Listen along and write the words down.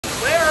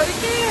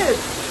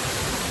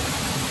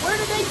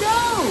they go?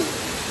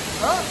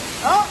 Oh,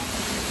 oh,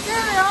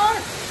 there they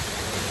are.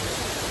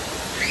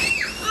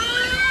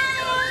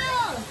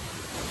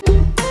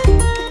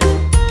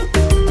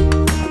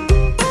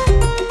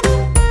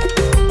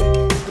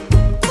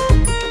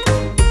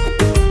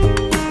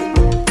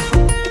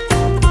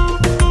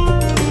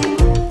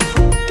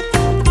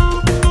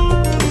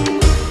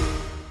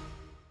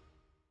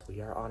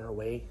 We are on our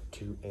way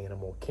to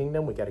Animal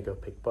Kingdom. We got to go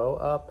pick Bo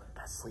up.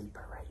 That's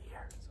Sleeper right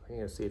here. So we're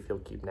going to see if he'll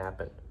keep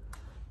napping.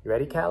 You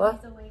ready, Katla?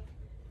 He's awake.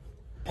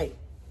 Hey,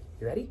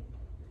 you ready?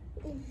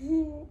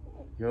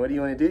 What do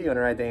you want to do? You want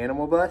to ride the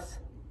animal bus?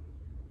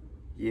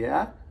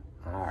 Yeah?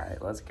 All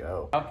right, let's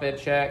go. Outfit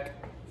check.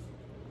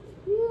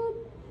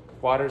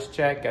 Water's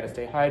check. Got to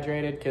stay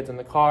hydrated. Kids in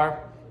the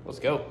car. Let's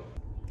go.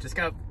 Just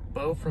got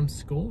Bo from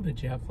school.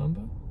 Did you have fun,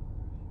 Bo?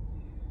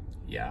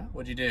 Yeah?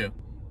 What'd you do?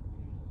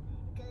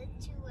 Go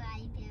to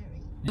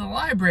library. The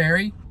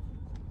library?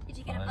 Did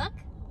you get a book?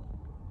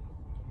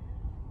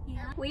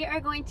 Yeah. We are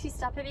going to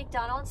stop at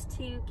McDonald's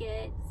to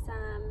get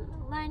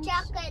some lunch.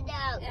 Chocolate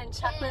milk. And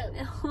chocolate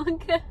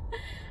milk.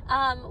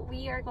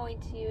 We are going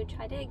to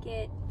try to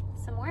get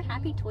some more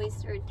Happy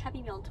Toys or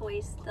Happy Meal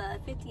toys, the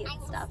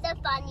 50th stuff. Step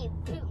on you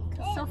too.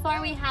 So far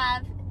we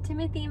have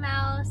Timothy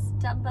Mouse,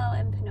 Dumbo,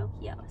 and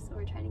Pinocchio. So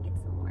we're trying to get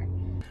some more.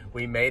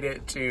 We made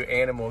it to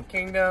Animal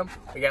Kingdom.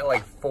 We got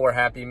like 4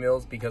 Happy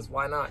Meals because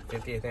why not?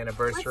 50th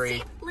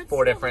anniversary, Let's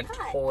 4 see different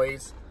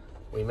toys.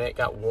 We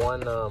got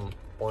one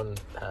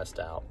passed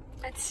out.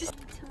 That's just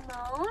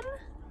Timon.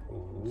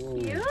 Ooh.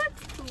 Cute.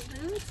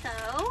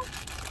 Pluto.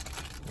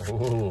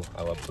 Ooh,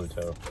 I love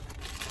Pluto.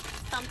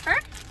 Thumper.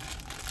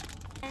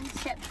 And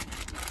Chip.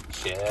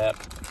 Chip.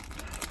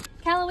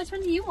 Kala, which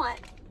one do you want?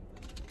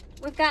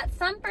 We've got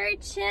Thumper,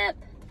 Chip,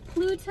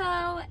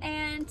 Pluto,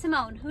 and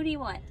Timon. Who do you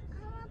want?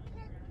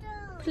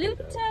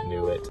 Pluto.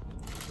 Knew it.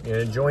 You're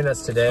gonna join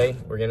us today.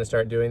 We're gonna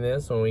start doing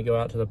this when we go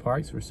out to the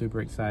parks. We're super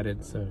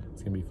excited, so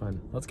it's gonna be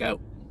fun. Let's go.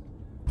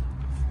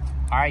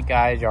 All right,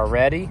 guys, y'all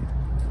ready?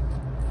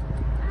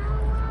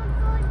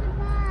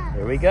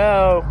 Here we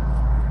go.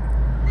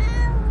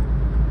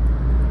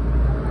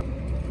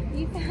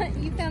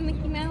 You found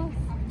Mickey Mouse?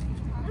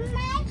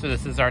 So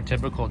this is our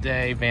typical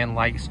day. Van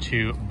likes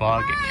to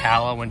bug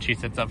Kala when she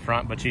sits up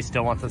front, but she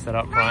still wants to sit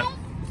up front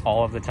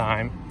all of the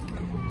time.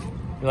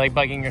 You like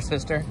bugging your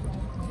sister?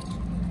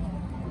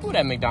 Ooh,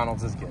 that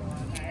McDonald's is good.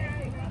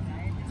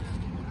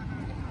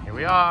 Here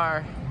we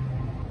are.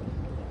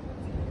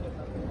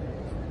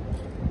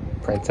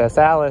 Princess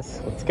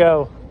Alice, let's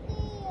go.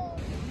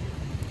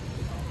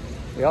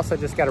 We also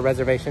just got a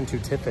reservation to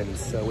Tiffins,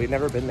 so we've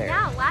never been there.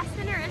 Yeah, last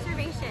minute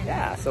reservation.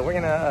 Yeah, so we're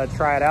gonna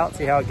try it out,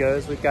 see how it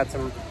goes. We've got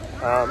some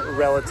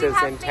relatives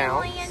in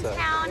town. We have family in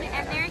town,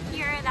 and they're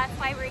here. That's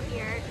why we're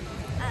here.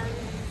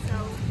 So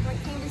we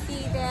came to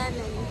see them, and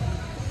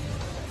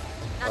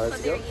that's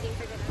what they're eating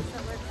for dinner. So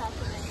we're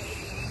complimenting.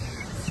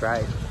 That's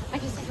right. I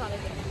just wanted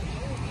to.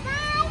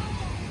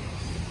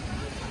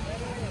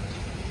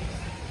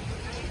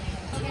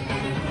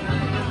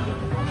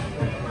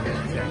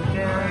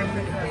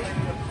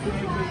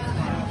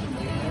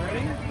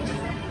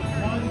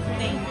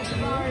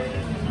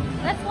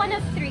 That's one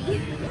of 3.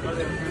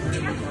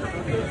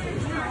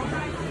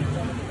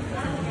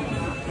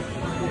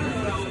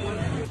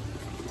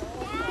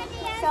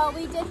 So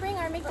we did bring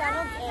our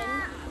McDonald's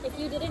in. If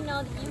you didn't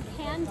know, that you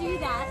can do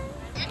that.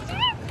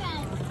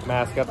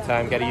 Mask up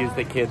time. Got to use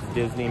the kids'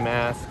 Disney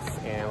masks.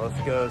 And let's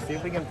go see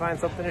if we can find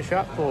something to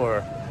shop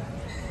for.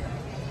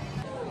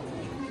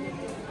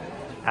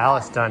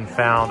 Alice done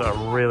found a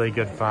really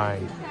good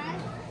find.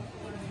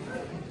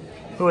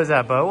 Who is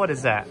that, Bo? What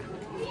is that?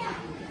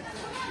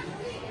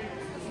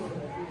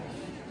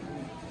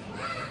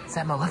 Is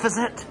that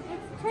Maleficent? It's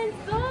Prince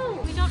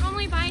Bo. We don't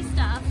normally buy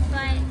stuff,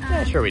 but...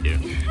 yeah, sure we do.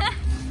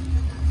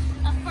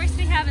 Of course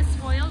we have a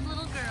spoiled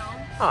little girl.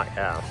 Oh,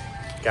 yeah.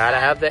 Gotta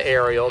have the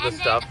Ariel, the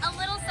stuff. And a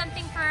little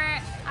something for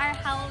our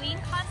Halloween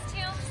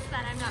costumes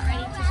that I'm not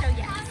ready to show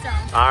yet, so...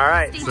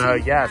 Alright, so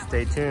yeah,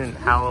 stay tuned.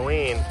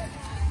 Halloween.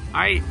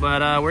 Alright,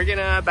 but we're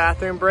gonna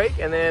bathroom break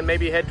and then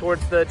maybe head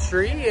towards the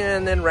tree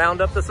and then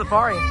round up the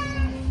safari.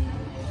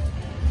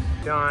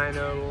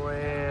 Dino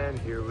Land,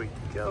 here we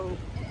go.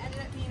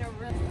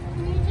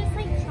 Can you just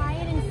like try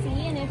it and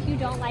see, and if you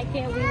don't like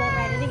it, we won't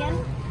ride it again?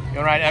 You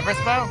wanna ride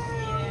Everest, Bo?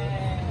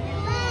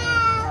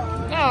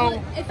 No.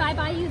 Well, if I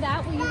buy you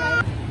that, will you ride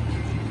it?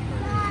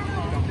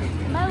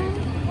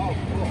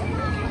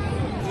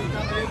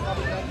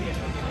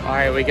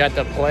 Alright, we got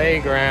the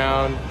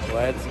playground.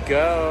 Let's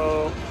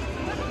go.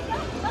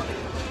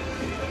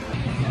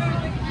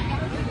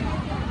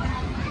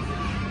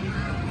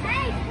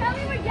 Hey, tell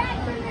me where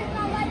Jackson is,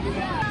 I'll let you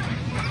go.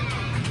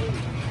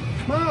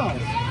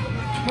 Miles,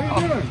 what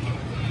are you doing?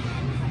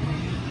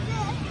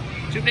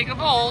 Too big of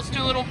holes,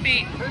 too little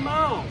feet. Hey,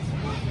 Miles.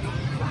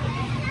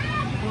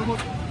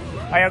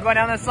 Are you going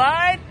down the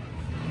slide?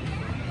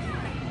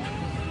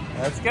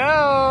 Let's go.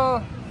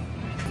 All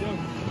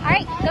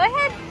right, go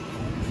ahead.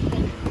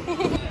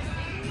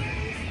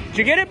 Did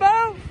you get it,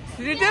 Bo?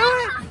 Did you do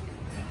it?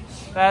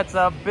 That's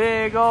a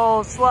big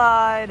old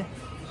slide.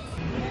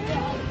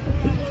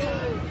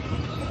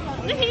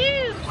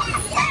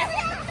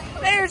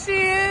 Woohoo! There she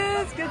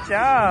is! Good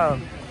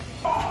job!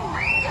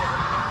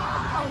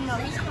 Oh no,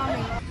 he's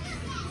coming.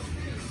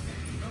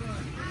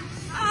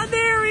 Oh,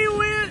 there he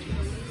went!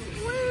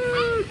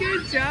 Woo!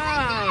 Good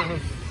job!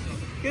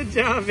 Good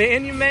job,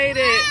 Van. You made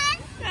it!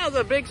 That was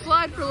a big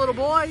slide for a little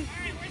boy.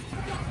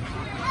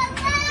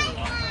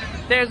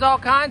 There's all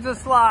kinds of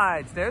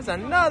slides. There's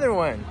another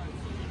one.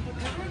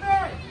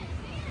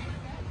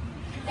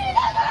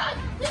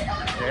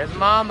 There's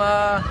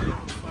Mama.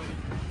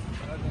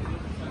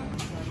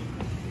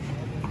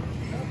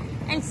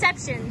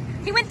 Inception.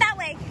 He went that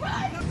way.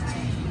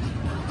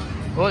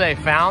 Oh, they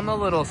found the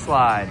little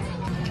slide.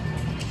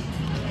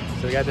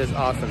 So we got this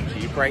awesome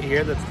Jeep right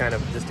here that's kind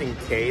of just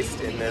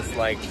encased in this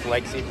like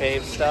flexi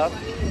pave stuff.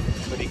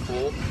 Pretty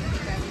cool.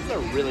 This is a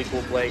really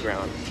cool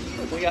playground.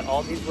 Look, we got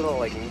all these little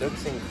like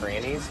nooks and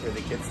crannies for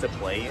the kids to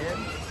play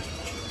in.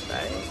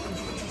 Right?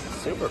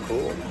 Super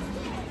cool.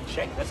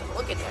 Check this out.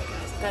 Look at that,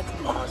 guys. That's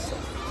awesome.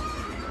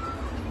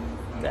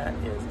 That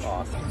is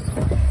awesome.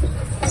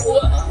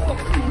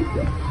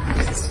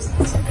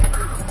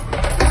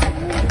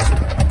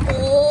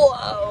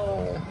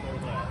 Whoa!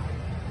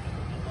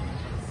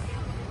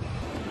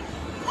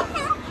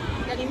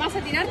 ¿Te animas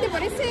a tirarte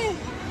por ese?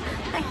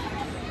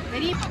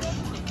 Vení.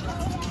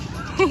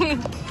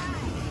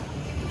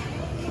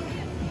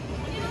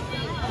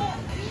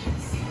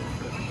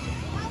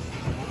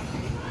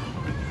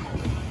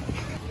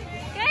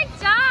 Good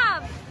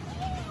job!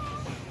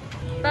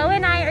 Bo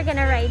and I are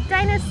gonna ride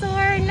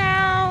dinosaur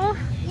now.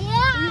 Yeah.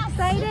 Are you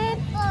excited?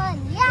 Fun.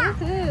 Yeah.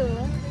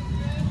 Woohoo!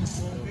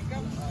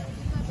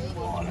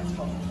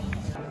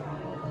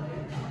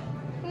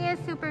 He is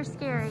super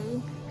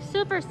scary.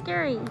 Super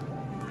scary.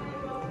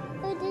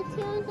 But the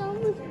tail's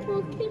almost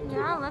broken.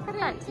 Yeah, look at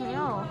that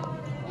tail.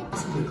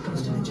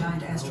 Close to a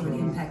giant asteroid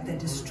impact that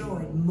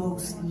destroyed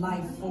most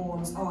life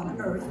forms on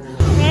Earth.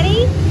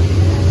 Ready?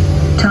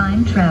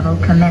 Time travel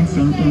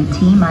commencing in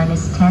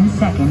T-minus 10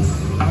 seconds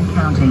and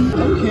counting.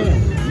 Okay,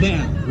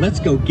 now let's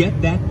go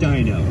get that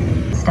dino.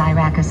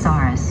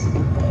 Styracosaurus,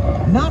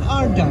 Not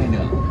our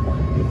dino.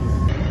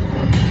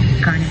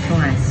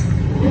 Carnotaurus,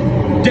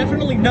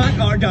 Definitely not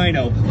our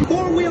dino.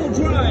 Four-wheel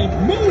drive,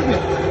 move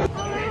it!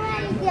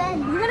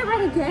 You're gonna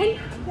ride again?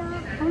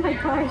 Oh my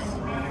gosh.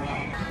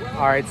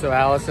 All right, so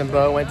Alice and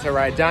Bo went to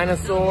ride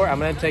dinosaur. I'm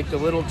gonna take the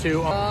little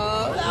two,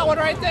 that one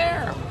right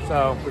there.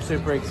 So we're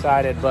super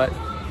excited, but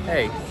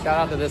hey, shout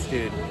out to this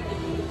dude.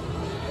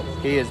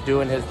 He is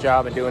doing his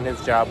job and doing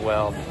his job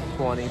well,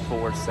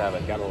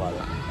 24/7. Gotta love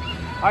it.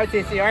 All right,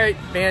 Cece, all right,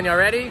 man, y'all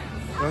ready?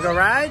 You wanna go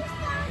ride?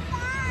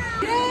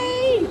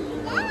 Yay!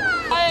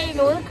 Hey,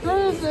 we're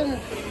cruising.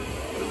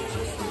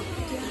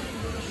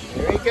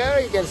 Here we go.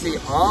 You can see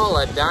all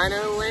of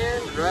Dino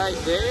Land right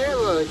there.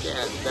 Look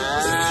at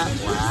that.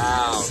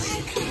 Wow.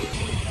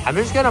 I'm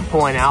just going to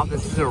point out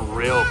this is a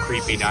real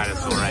creepy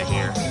dinosaur right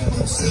here.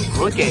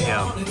 Look at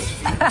him.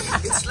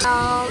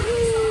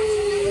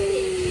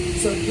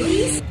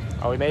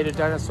 Oh, we made a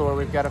dinosaur.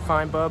 We've got to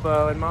find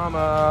Bobo and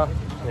Mama.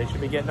 They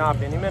should be getting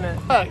off any minute.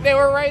 Look, they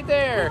were right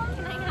there.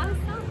 Can I have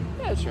some?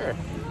 Yeah, sure.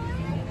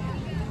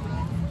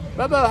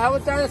 Bobo, how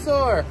was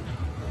dinosaur?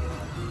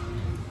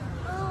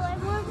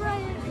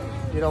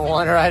 You don't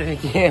want to ride it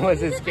again?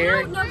 Was it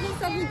scary? No, he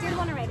said he did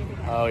want to ride it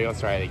again. Oh, he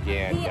wants to ride it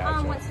again. He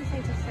Gotcha. wants to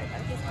change his shirt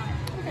though. He's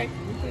fine.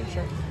 Okay,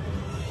 sure.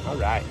 All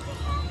right.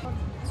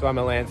 So I'm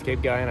a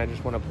landscape guy, and I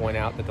just want to point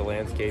out that the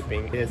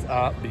landscaping is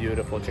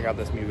beautiful. Check out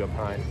this Mugo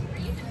pine.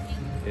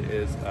 It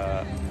is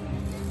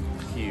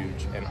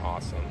huge and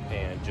awesome,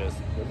 and just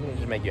doesn't it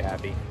just make you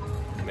happy?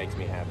 It makes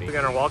me happy. We're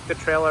gonna walk the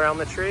trail around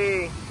the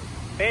tree.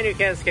 And you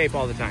can't escape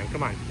all the time.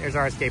 Come on, there's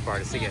our escape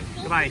artist again.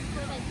 Goodbye.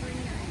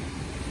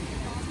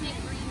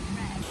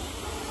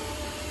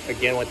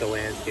 Again with the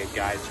landscape,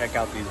 guys. Check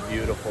out these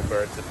beautiful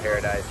birds of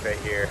paradise right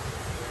here.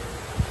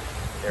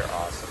 They're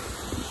awesome.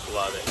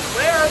 Love it.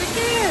 Where are the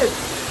kids?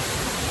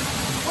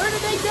 Where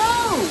did they go?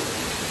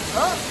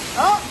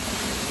 Oh,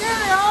 there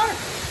they are.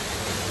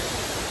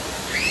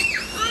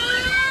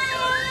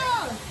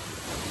 Ah!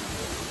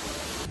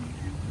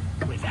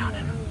 We found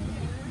him.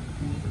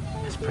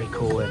 That's pretty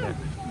cool, isn't it?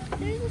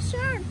 There's a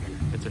shark.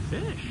 It's a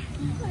fish.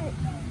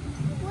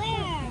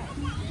 Where?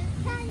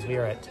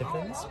 Here at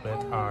Tiffins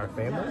with our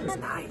family. It's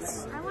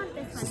nice. I want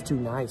this This is one. too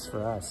nice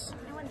for us.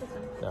 I want this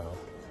one. No.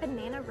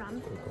 Banana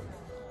rum.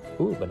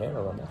 Ooh,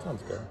 banana rum. That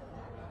sounds good.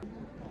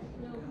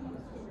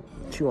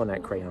 Chew on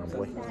that crayon,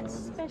 boy.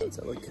 Does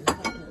it look good?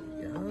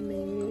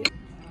 Yummy.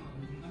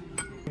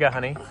 You got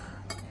honey?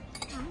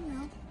 I don't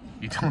know.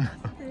 You don't know.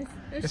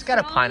 It's got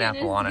a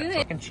pineapple on it.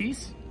 Fucking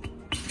cheese?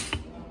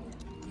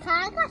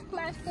 I got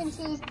mac and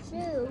cheese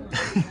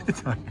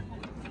too.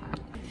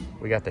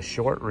 We got the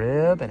short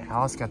rib, and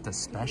Alice got the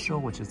special,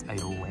 which is a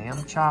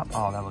lamb chop.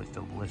 Oh, that looks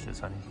delicious,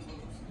 honey.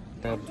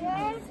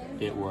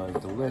 It was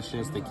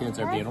delicious. The kids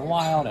are being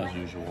wild as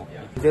usual.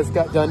 We just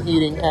got done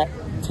eating at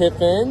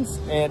Tiffins,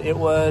 and it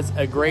was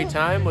a great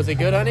time. Was it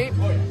good, honey?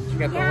 You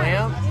got the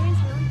lamb?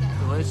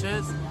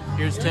 Delicious.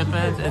 Here's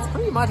Tiffins. It's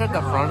pretty much at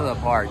the front of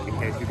the park, in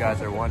case you guys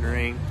are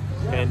wondering.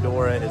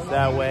 Pandora is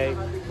that way.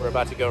 We're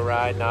about to go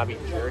ride Navi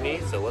Journey,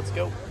 so let's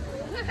go.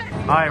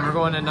 All right, we're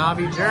going to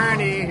Navi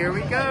Journey. Here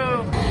we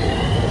go.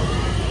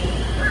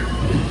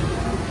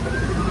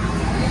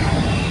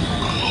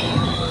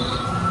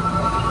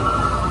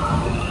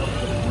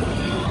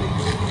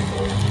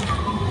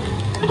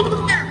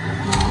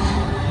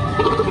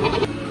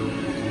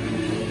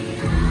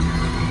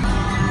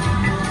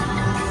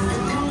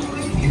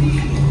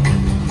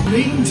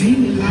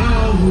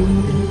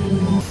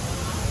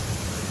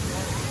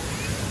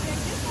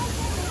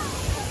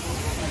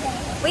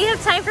 We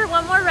have time for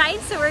one more ride,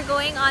 so we're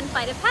going on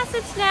Flight of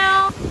Passage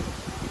now.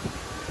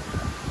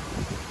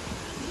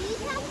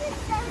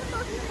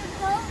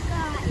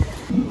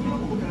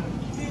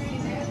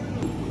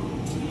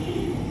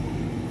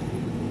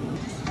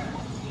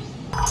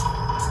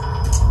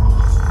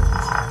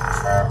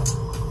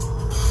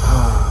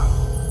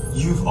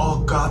 You've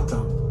all got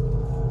them.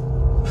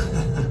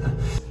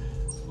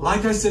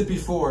 Like I said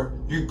before,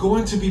 you're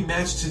going to be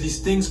matched to these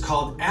things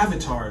called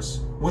avatars,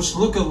 which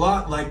look a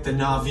lot like the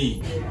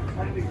Navi.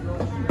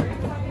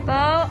 Bo,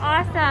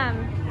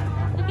 awesome.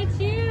 Look at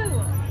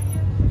you.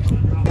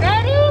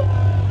 Ready?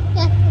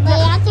 Yeah,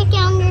 lay out the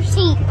on your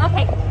seat.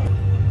 Okay.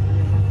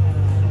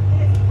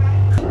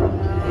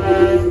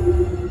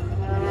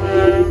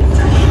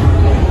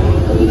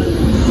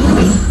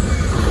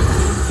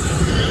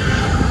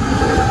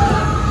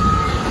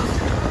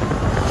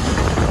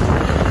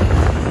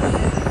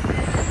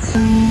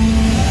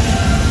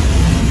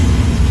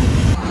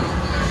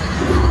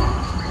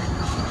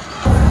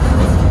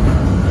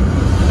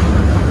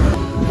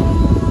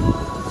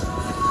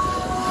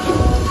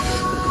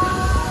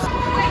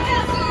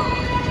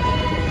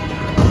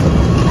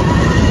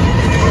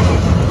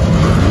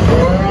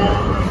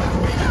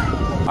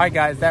 All right,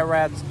 guys, that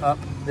wraps up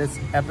this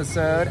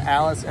episode.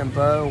 Alice and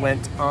Bo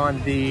went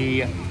on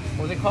the,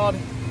 what was it called?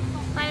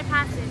 Flight of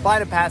Passage.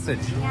 Flight of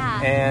Passage.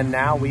 Yeah. And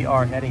now we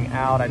are heading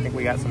out. I think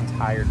we got some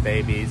tired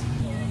babies.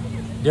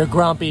 They're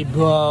grumpy,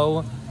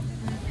 Bo.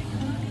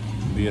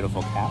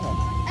 Beautiful cow.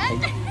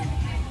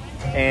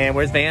 And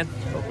where's Van?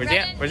 Where's he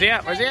at? Where's he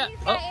at? Where's he at?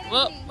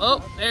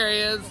 Oh, there he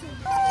is.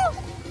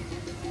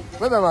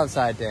 Flip him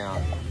upside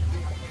down.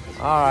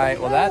 All right,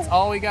 well, that's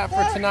all we got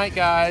for tonight,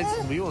 guys.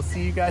 We will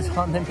see you guys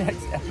on the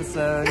next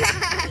episode.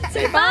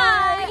 Say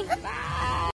bye.